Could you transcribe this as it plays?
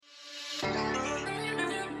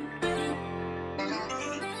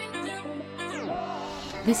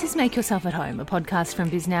This is Make Yourself at Home, a podcast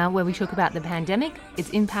from BizNow where we talk about the pandemic,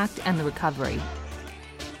 its impact and the recovery.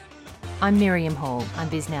 I'm Miriam Hall, I'm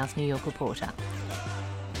BizNow's New York reporter.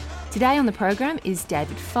 Today on the program is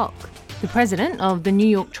David Falk, the president of the New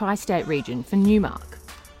York Tri-State region for Newmark.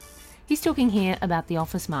 He's talking here about the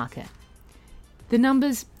office market. The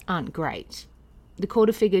numbers aren't great. The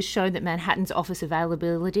quarter figures show that Manhattan's office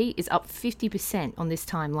availability is up 50% on this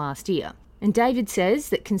time last year. And David says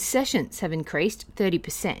that concessions have increased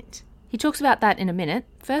 30%. He talks about that in a minute.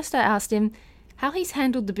 First, I asked him how he's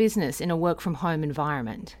handled the business in a work-from-home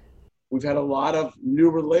environment. We've had a lot of new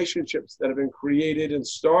relationships that have been created and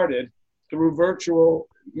started through virtual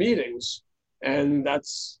meetings. And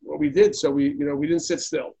that's what we did. So we didn't sit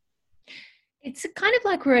still. It's kind of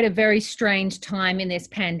like we're at a very strange time in this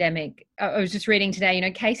pandemic. I was just reading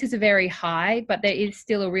today, cases are very high, but there is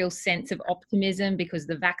still a real sense of optimism because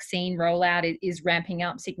the vaccine rollout is ramping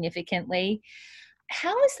up significantly.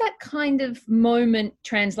 How is that kind of moment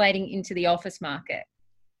translating into the office market?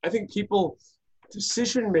 I think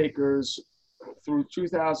decision makers through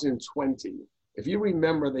 2020, if you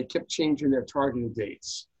remember, they kept changing their targeted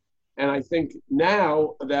dates. And I think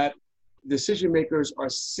now that decision makers are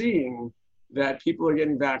seeing that people are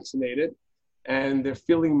getting vaccinated and they're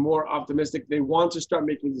feeling more optimistic, they want to start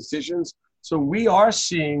making decisions. So we are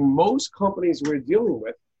seeing most companies we're dealing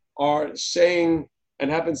with are saying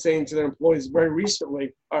and have been saying to their employees very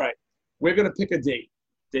recently, all right, we're going to pick a date.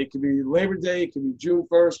 Date could be Labor Day, it could be June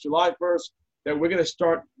 1st, July 1st, that we're going to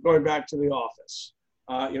start going back to the office.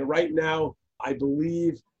 Right now, I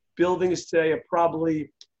believe buildings today are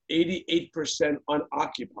probably 88%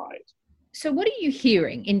 unoccupied. So what are you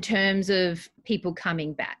hearing in terms of people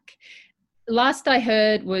coming back? Last I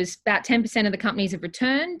heard was about 10% of the companies have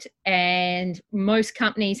returned, and most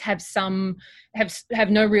companies have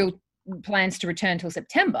no real plans to return till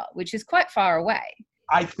September, which is quite far away.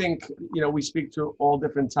 I think, we speak to all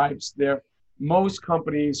different types there. Most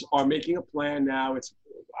companies are making a plan now.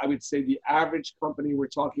 I would say the average company we're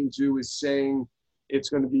talking to is saying it's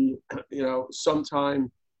going to be, sometime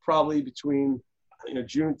probably between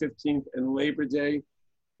June 15th and Labor Day.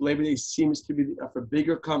 Labor Day seems to be, for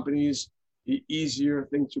bigger companies, the easier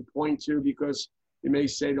thing to point to, because you may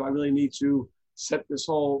say, do I really need to set this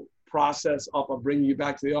whole process up of bringing you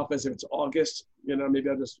back to the office if it's August? Maybe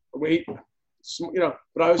I'll just wait.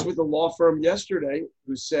 But I was with a law firm yesterday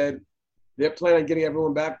who said they're planning on getting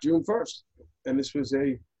everyone back June 1st. And this was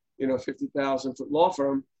a 50,000 foot law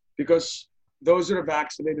firm, because those that are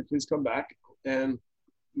vaccinated, please come back. And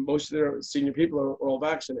most of their senior people are all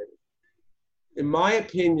vaccinated. In my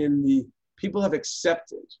opinion, the people have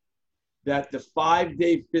accepted that the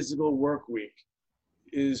 5-day physical work week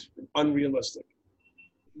is unrealistic.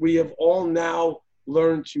 We have all now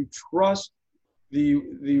learned to trust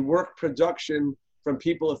the work production from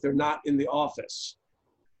people if they're not in the office.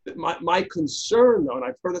 My concern, though, and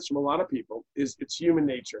I've heard this from a lot of people, is it's human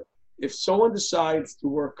nature. If someone decides to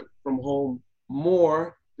work from home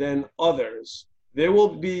more than others, there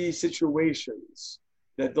will be situations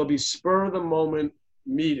that there'll be spur of the moment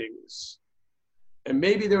meetings. And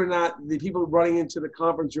maybe the people running into the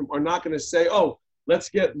conference room are not going to say, oh, let's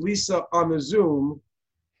get Lisa on the Zoom.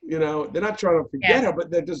 They're not trying to forget her,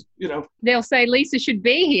 but they're just, They'll say Lisa should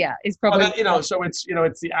be here is probably. So it's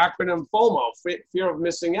the acronym FOMO, fear of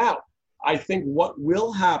missing out. I think what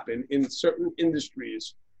will happen in certain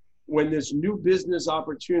industries when there's new business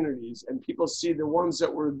opportunities and people see the ones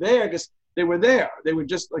that were there, because they were there. They were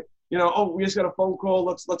just like, we just got a phone call.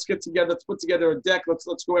 Let's get together. Let's put together a deck. Let's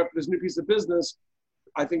go after this new piece of business.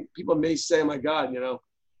 I think people may say, oh my God,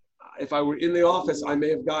 if I were in the office, I may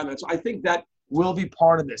have gotten it. So I think that will be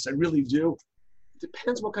part of this. I really do. It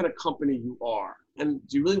depends what kind of company you are. And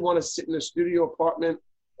do you really want to sit in a studio apartment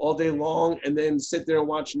all day long and then sit there and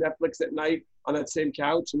watch Netflix at night on that same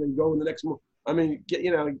couch and then go in the next morning? I mean,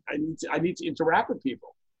 I need to interact with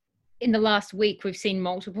people. In the last week, we've seen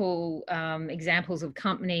multiple examples of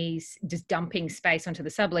companies just dumping space onto the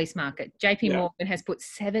sublease market. JP Morgan has put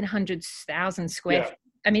 700,000 square feet.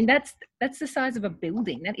 I mean, that's the size of a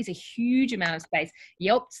building. That is a huge amount of space.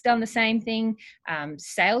 Yelp's done the same thing.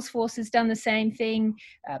 Salesforce has done the same thing.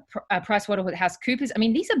 PricewaterhouseCoopers. I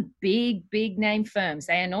mean, these are big name firms.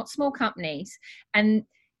 They are not small companies. And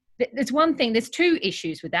there's one thing, there's two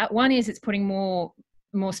issues with that. One is it's putting more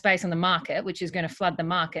space on the market, which is going to flood the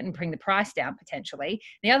market and bring the price down potentially.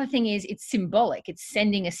 The other thing is it's symbolic. It's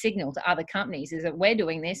sending a signal to other companies is that we're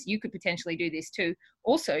doing this. You could potentially do this too.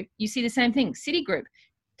 Also, you see the same thing. Citigroup,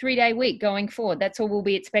 3-day week going forward. That's all we'll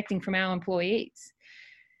be expecting from our employees.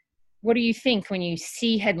 What do you think when you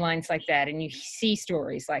see headlines like that and you see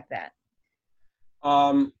stories like that?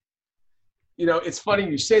 it's funny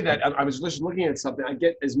you say that. I was just looking at something. I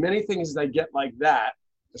get as many things as I get like that.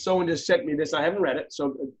 Someone just sent me this. I haven't read it,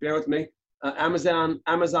 so bear with me. Amazon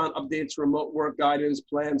updates remote work guidance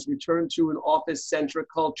plans, return to an office-centric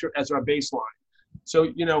culture as our baseline. So,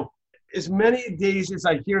 as many days as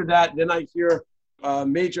I hear that, then I hear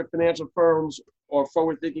major financial firms or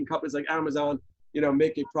forward-thinking companies like Amazon,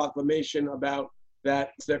 make a proclamation about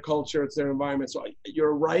that. It's their culture, it's their environment. So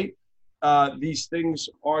you're right. These things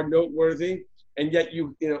are noteworthy. And yet,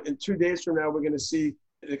 in 2 days from now, we're going to see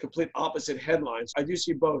the complete opposite headlines. I do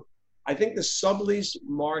see both. I think the sublease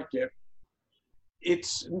market,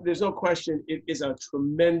 there's no question, it is a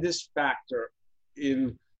tremendous factor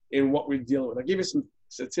in what we're dealing with. I'll give you some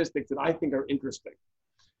statistics that I think are interesting.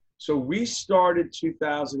 So we started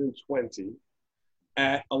 2020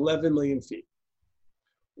 at 11 million feet.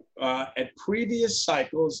 At previous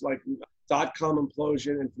cycles like dot-com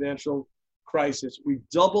implosion and financial crisis, we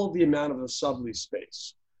doubled the amount of the sublease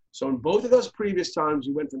space. So in both of those previous times,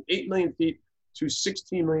 we went from 8 million feet to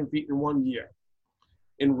 16 million feet in 1 year.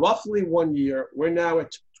 In roughly 1 year, we're now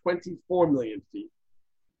at 24 million feet.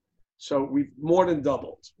 So we've more than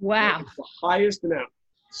doubled. Wow. It's the highest amount.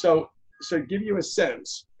 So to give you a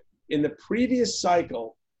sense, in the previous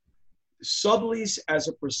cycle, sublease as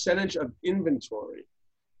a percentage of inventory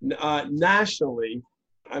nationally,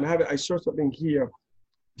 I saw something here,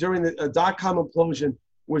 during the dot-com implosion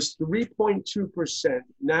was 3.2%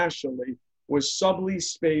 nationally was sublease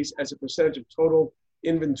space as a percentage of total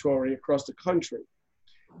inventory across the country.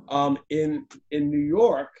 In New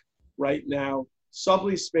York right now,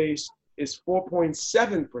 sublease space is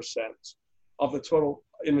 4.7% of the total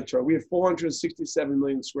inventory. We have 467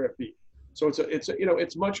 million square feet. So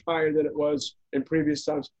it's much higher than it was in previous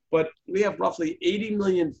times. But we have roughly 80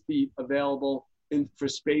 million feet available for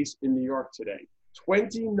space in New York today.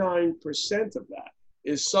 29% of that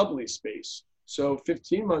is sublease space. So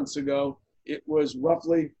 15 months ago, it was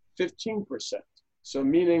roughly 15%. So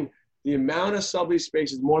meaning the amount of sublease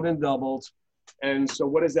space is more than doubled. And so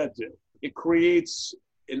what does that do? It creates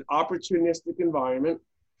an opportunistic environment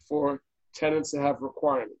for tenants to have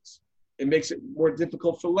requirements. It makes it more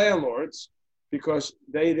difficult for landlords because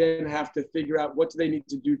they then have to figure out what do they need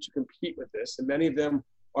to do to compete with this. And many of them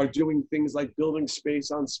are doing things like building space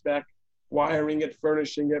on spec, wiring it,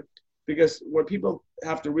 furnishing it. Because what people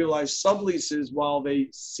have to realize, subleases, while they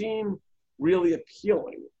seem really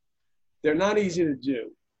appealing, they're not easy to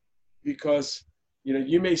do. Because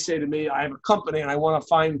you may say to me, I have a company and I want to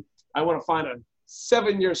find a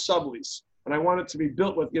 7-year sublease, and I want it to be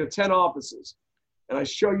built with 10 offices. And I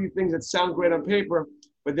show you things that sound great on paper,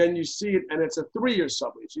 but then you see it and it's a 3-year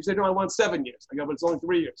sublease. You say, no, I want 7 years. I go, but it's only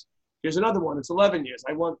 3 years. Here's another one, it's 11 years.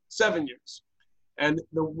 I want 7 years. And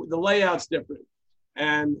the layout's different.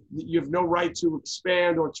 And you have no right to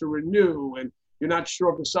expand or to renew. And you're not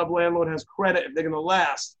sure if the sub-landlord has credit, if they're going to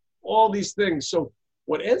last, all these things. So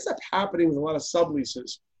what ends up happening with a lot of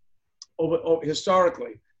subleases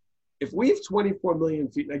historically, if we have 24 million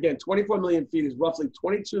feet, and again, 24 million feet is roughly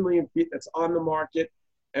 22 million feet that's on the market,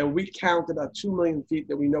 and we count about 2 million feet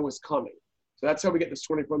that we know is coming. So that's how we get this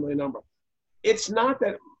 24 million number. It's not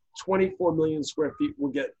that 24 million square feet will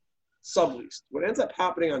get subleased. What ends up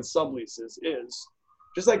happening on subleases is,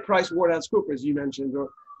 just like PricewaterhouseCoopers, you mentioned,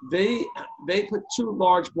 they put 2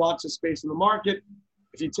 large blocks of space in the market.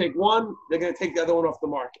 If you take one, they're going to take the other one off the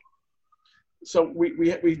market. So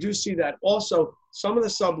we do see that. Also, some of the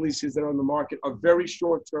subleases that are on the market are very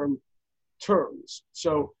short-term terms.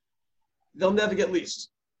 So they'll never get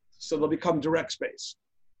leased. So they'll become direct space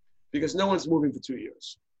because no one's moving for 2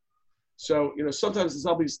 years. So, sometimes the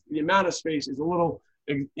sublease, the amount of space is a little,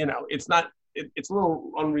 it's a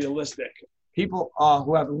little unrealistic. People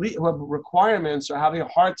who have requirements are having a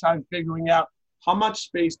hard time figuring out how much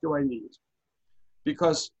space do I need,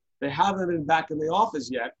 because they haven't been back in the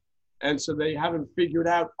office yet. And so they haven't figured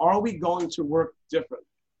out, are we going to work different?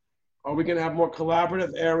 Are we going to have more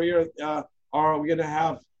collaborative area? Are we going to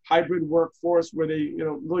have hybrid workforce where they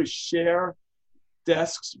really share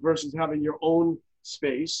desks versus having your own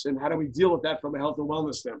space? And how do we deal with that from a health and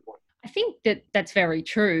wellness standpoint? I think that's very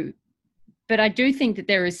true. But I do think that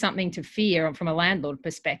there is something to fear from a landlord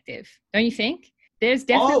perspective. Don't you think? There's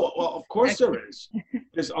definitely... Oh, well, of course there is.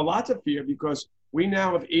 There's a lot to fear because we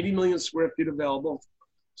now have 80 million square feet available.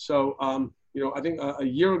 So, I think a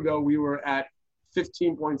year ago we were at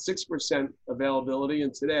 15.6% availability,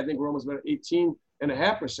 and today I think we're almost about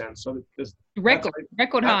 18.5%. So there's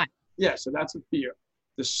record high. Yeah, so that's a fear.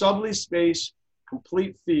 The sublease space,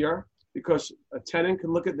 complete fear, because a tenant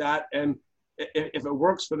can look at that and if it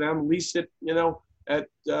works for them, lease it, at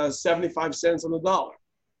 75 cents on the dollar.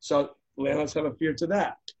 So landlords have a fear to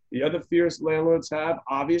that. The other fears landlords have,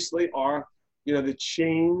 obviously, are, the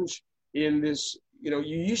change in this. You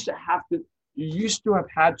used to have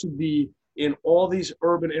had to be in all these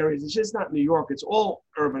urban areas. It's just not New York. It's all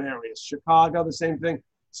urban areas. Chicago, the same thing.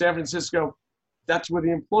 San Francisco, that's where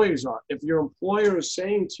the employers are. If your employer is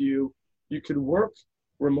saying to you, you could work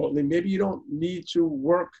remotely, maybe you don't need to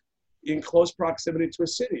work in close proximity to a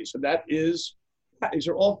city. So these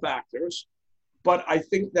are all factors. But I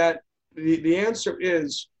think that the answer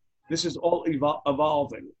is, this is all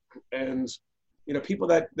evolving. And, people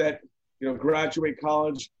that graduate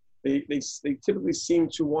college, they typically seem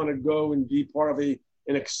to want to go and be part of an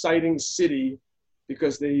exciting city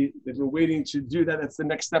because they've been waiting to do that. That's the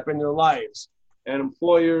next step in their lives. And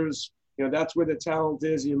employers, that's where the talent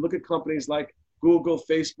is. You look at companies like Google,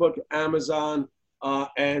 Facebook, Amazon,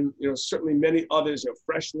 and certainly many others.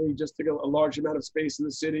 Freshly just took a large amount of space in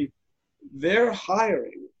the city. They're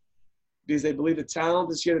hiring because they believe the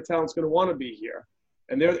talent is here. The talent's going to want to be here,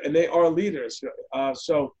 and they are leaders.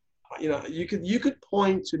 So you could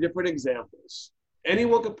point to different examples.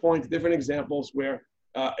 Anyone could point to different examples where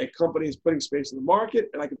a company is putting space in the market,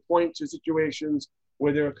 and I could point to situations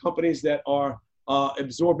where there are companies that are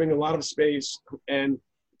absorbing a lot of space and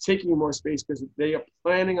taking more space because they are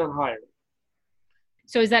planning on hiring.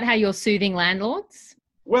 So is that how you're soothing landlords?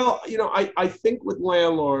 Well, I think with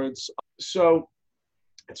landlords, so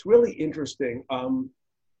it's really interesting.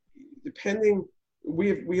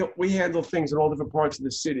 We handle things in all different parts of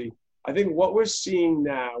the city. I think what we're seeing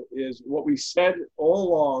now is what we said all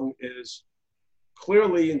along is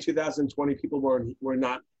clearly in 2020, people were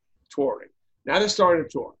not touring. Now they're starting to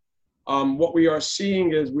tour. What we are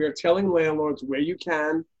seeing is we are telling landlords where you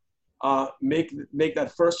can make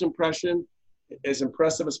that first impression as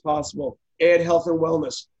impressive as possible. Add health and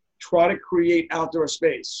wellness. Try to create outdoor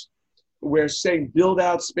space. We're saying build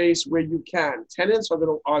out space where you can. Tenants are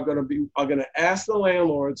going to ask the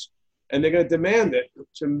landlords, and they're going to demand it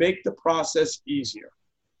to make the process easier.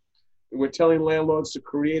 We're telling landlords to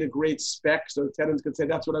create a great spec so the tenants can say,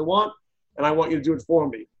 that's what I want, and I want you to do it for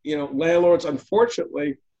me. Landlords,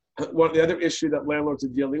 unfortunately, the other issue that landlords are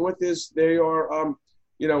dealing with is they are,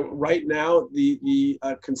 right now the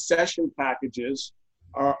concession packages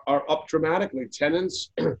are up dramatically.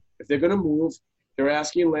 Tenants, if they're going to move, they're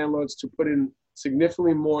asking landlords to put in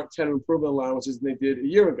significantly more tenant improvement allowances than they did a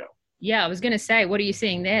year ago. Yeah, I was going to say, what are you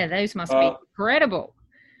seeing there? Those must be incredible.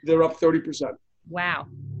 They're up 30%. Wow.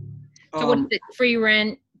 So what is it? Free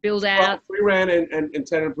rent, build out? Free rent and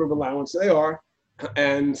tenant improvement allowance, they are.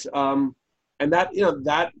 And that,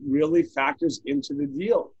 that really factors into the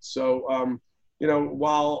deal. So,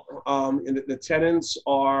 while the tenants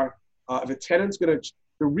are, if a tenant's going to,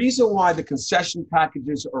 the reason why the concession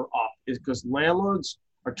packages are up is because landlords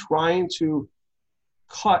are trying to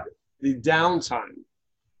cut the downtime,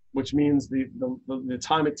 which means the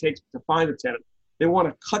time it takes to find a tenant. They want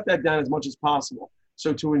to cut that down as much as possible.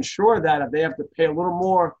 So to ensure that if they have to pay a little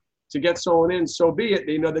more to get someone in, so be it,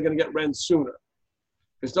 they know they're going to get rent sooner.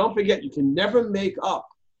 Because don't forget, you can never make up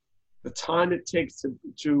the time it takes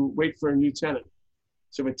to wait for a new tenant.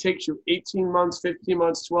 So if it takes you 18 months, 15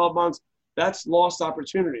 months, 12 months, that's lost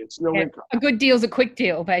opportunity. It's no income. A good deal's a quick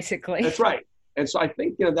deal, basically. That's right. And so I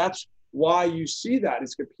think, that's why you see that.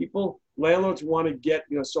 It's because landlords want to get,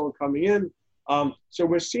 someone coming in. So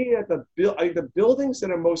we're seeing that the buildings that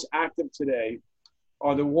are most active today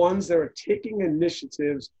are the ones that are taking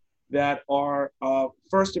initiatives that are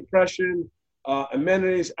first impression,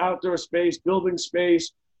 amenities, outdoor space, building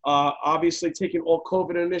space, obviously taking all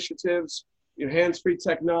COVID initiatives, hands-free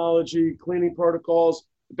technology, cleaning protocols,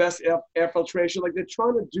 the best air filtration. Like, they're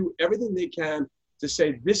trying to do everything they can to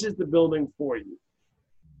say, this is the building for you.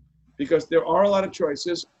 Because there are a lot of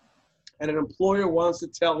choices, and an employer wants to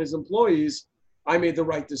tell his employees, I made the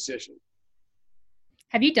right decision.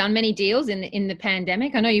 Have you done many deals in the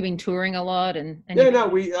pandemic? I know you've been touring a lot.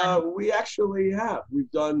 We actually have.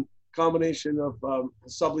 We've done a combination of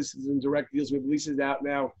subleases and direct deals. We have leases out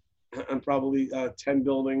now on probably 10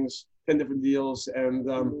 buildings, 10 different deals. And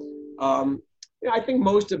I think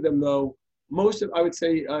most of them, though, I would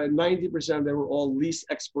say 90% of them were all lease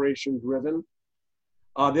expiration driven.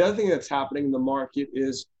 The other thing that's happening in the market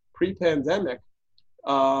is pre-pandemic,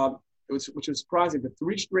 which was surprising, for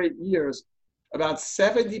 3 straight years, about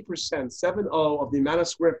 70%, 70 of the amount of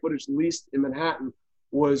square footage leased in Manhattan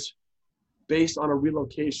was based on a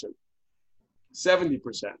relocation. 70%.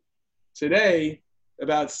 Today,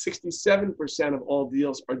 about 67% of all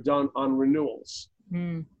deals are done on renewals.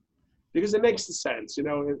 Because it makes sense.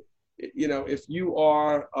 If you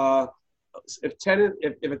are, if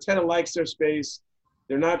a tenant likes their space,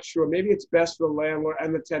 they're not sure, maybe it's best for the landlord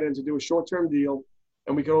and the tenant to do a short-term deal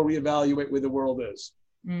and we can all reevaluate where the world is.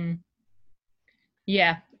 Mm.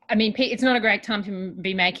 Yeah. I mean, it's not a great time to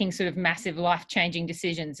be making sort of massive life-changing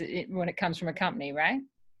decisions when it comes from a company, right?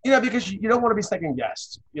 Because you don't want to be second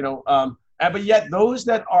guessed, but yet those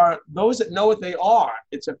that know what they are,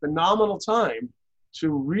 it's a phenomenal time to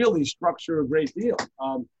really structure a great deal.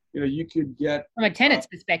 You could get from a tenant's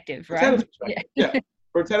perspective, right? Tenant's perspective, yeah.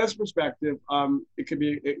 From a tenant's perspective, it could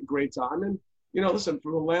be a great time. And listen,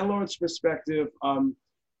 from a landlord's perspective,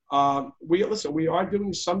 we are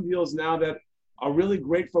doing some deals now that are really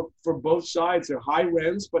great for both sides. They're high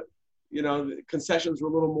rents, but the concessions are a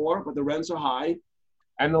little more, but the rents are high,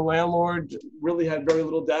 and the landlord really had very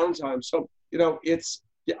little downtime. So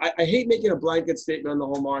I hate making a blanket statement on the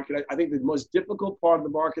whole market. I think the most difficult part of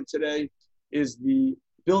the market today is the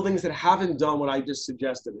buildings that haven't done what I just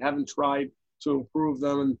suggested, haven't tried to improve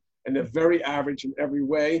them, and they're very average in every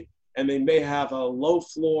way, and they may have a low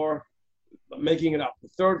floor, making it up the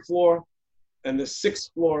third floor, and the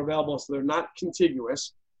sixth floor available, so they're not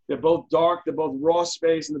contiguous. They're both dark, they're both raw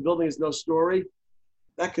space, and the building is no story.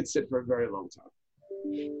 That could sit for a very long time.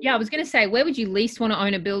 Yeah, I was going to say, where would you least want to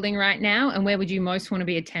own a building right now, and where would you most want to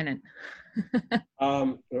be a tenant?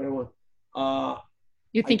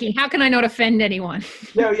 You're thinking, how can I not offend anyone?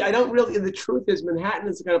 No, I don't really. The truth is, Manhattan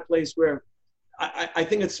is the kind of place where I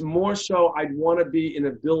think it's more so I'd want to be in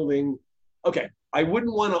a building. Okay, I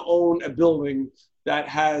wouldn't want to own a building that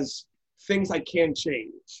has things I can't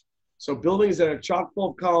change. So buildings that are chock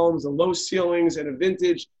full of columns and low ceilings and a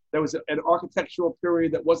vintage that was an architectural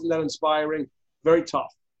period that wasn't that inspiring, very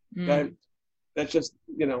tough. Okay? That's just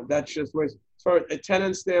where, as far as a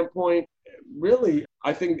tenant standpoint, really,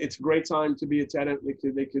 I think it's a great time to be a tenant.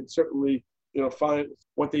 They could certainly, find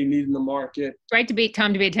what they need in the market. Great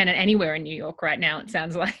time to be a tenant anywhere in New York right now, it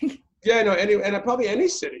sounds like. Yeah, no, and probably any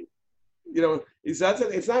city.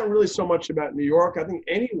 It's not really so much about New York. I think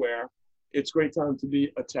anywhere, it's a great time to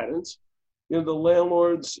be a tenant. The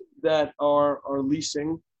landlords that are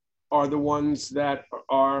leasing are the ones that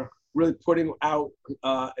are really putting out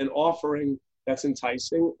an offering that's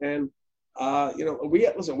enticing. And we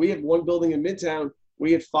had one building in Midtown.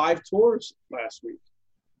 We had 5 tours last week.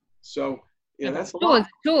 So that's a lot.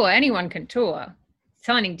 Tour. Anyone can tour.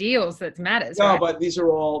 Signing deals that matters. No, right? But these are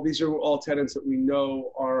all tenants that we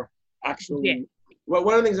know are actually. Yeah. Well,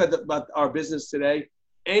 one of the things about our business today,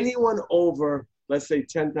 anyone over, let's say,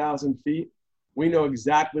 10,000 feet, we know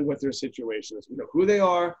exactly what their situation is. We know who they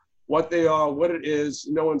are, what it is.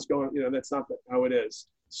 No one's going. That's not how it is.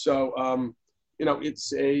 So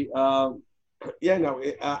it's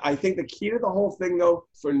I think the key to the whole thing, though,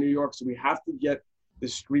 for New York, so we have to get the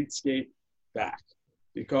streetscape back,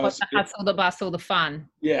 because the hustle, the bustle, the fun.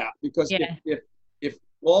 Yeah, because if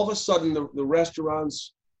all of a sudden the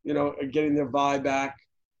restaurants, are getting their vibe back,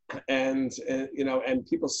 and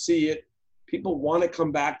people see it, people want to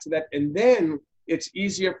come back to that, and then it's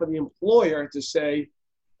easier for the employer to say,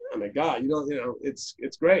 "Oh my God, it's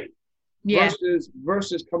great." Yeah.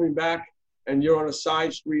 Versus coming back and you're on a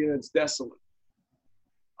side street and it's desolate.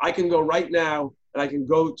 I can go right now and I can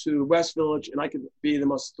go to West Village and I can be the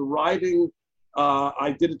most thriving.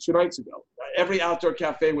 I did it 2 nights ago. Every outdoor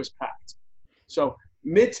cafe was packed. So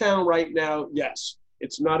Midtown right now, yes,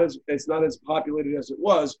 it's not as populated as it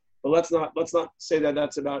was. But let's not say that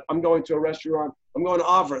that's about. I'm going to a restaurant. I'm going to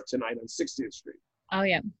Avra tonight on 60th Street. Oh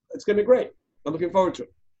yeah, it's gonna be great. I'm looking forward to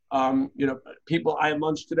it. People. I had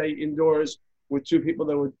lunch today indoors with 2 people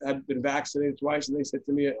that had been vaccinated twice, and they said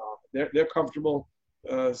to me, they're comfortable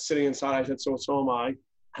sitting inside. I said, so am I,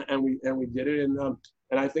 and we did it, and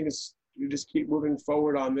I think we just keep moving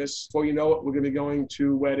forward on this. Before you know it, we're going to be going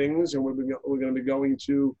to weddings, and we're going to be going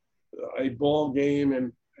to a ball game,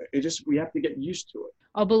 and we have to get used to it.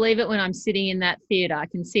 I'll believe it when I'm sitting in that theater. I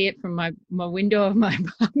can see it from my window of my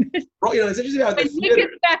apartment. Well, it's interesting about the theater.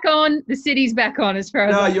 It's back on. The city's back on as far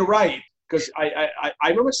as. No, you're right. Because I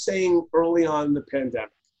remember saying early on in the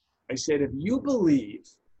pandemic, I said, if you believe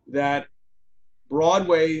that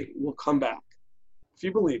Broadway will come back, if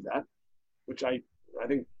you believe that, which I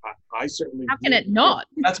think I certainly How can it not?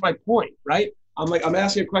 That's my point, right? I'm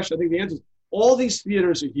asking a question. I think the answer is all these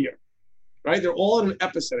theaters are here, right? They're all in an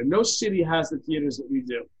epicenter. No city has the theaters that we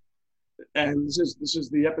do. And this is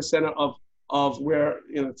the epicenter of where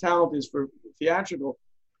the talent is for theatrical.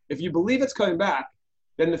 If you believe it's coming back,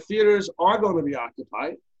 then the theaters are going to be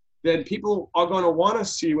occupied. Then people are going to want to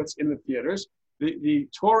see what's in the theaters. The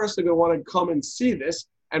tourists are going to want to come and see this.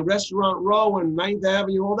 And Restaurant Row and 9th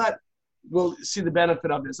Avenue, all that, will see the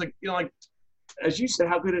benefit of this. Like as you said,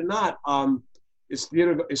 how could it not? Is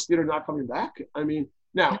theater not coming back? I mean,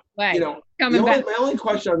 now my only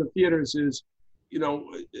question on the theaters is,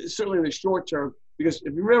 certainly in the short term, because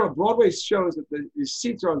if you remember, Broadway shows that the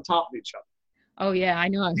seats are on top of each other. Oh yeah, I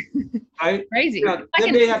know. Crazy. You know,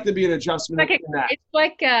 there may have to be an adjustment in that. It's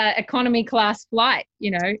like a economy class flight,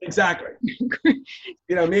 you know. Exactly.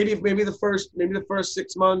 You know, maybe the first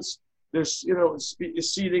 6 months, there's, you know,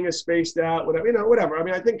 seating is spaced out, whatever, you know, whatever. I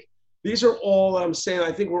mean, I think these are all I'm saying.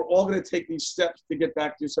 I think we're all going to take these steps to get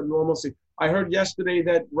back to some normalcy. I heard yesterday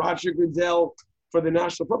that Roger Goodell for the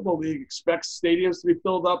National Football League expects stadiums to be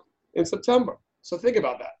filled up in September. So think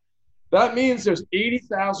about that. That means there's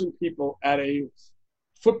 80,000 people at a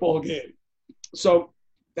football game. So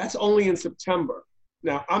that's only in September.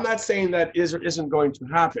 Now, I'm not saying that is or isn't going to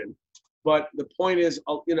happen, but the point is,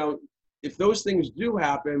 you know, if those things do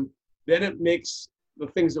happen, then it makes the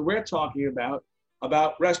things that we're talking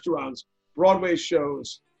about restaurants, Broadway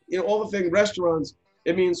shows, you know, all the things, restaurants,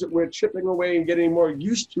 it means that we're chipping away and getting more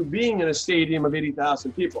used to being in a stadium of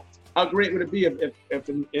 80,000 people. How great would it be if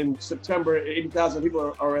in September, 80,000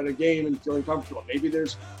 people are at a game and feeling comfortable? Maybe you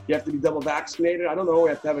have to be double vaccinated. I don't know. We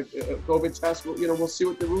have to have a COVID test. You know, we'll see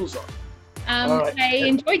what the rules are. Right. Hey,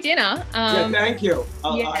 enjoy dinner. Yeah, thank you.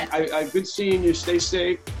 Good seeing you. Stay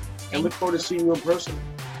safe and look forward to seeing you in person.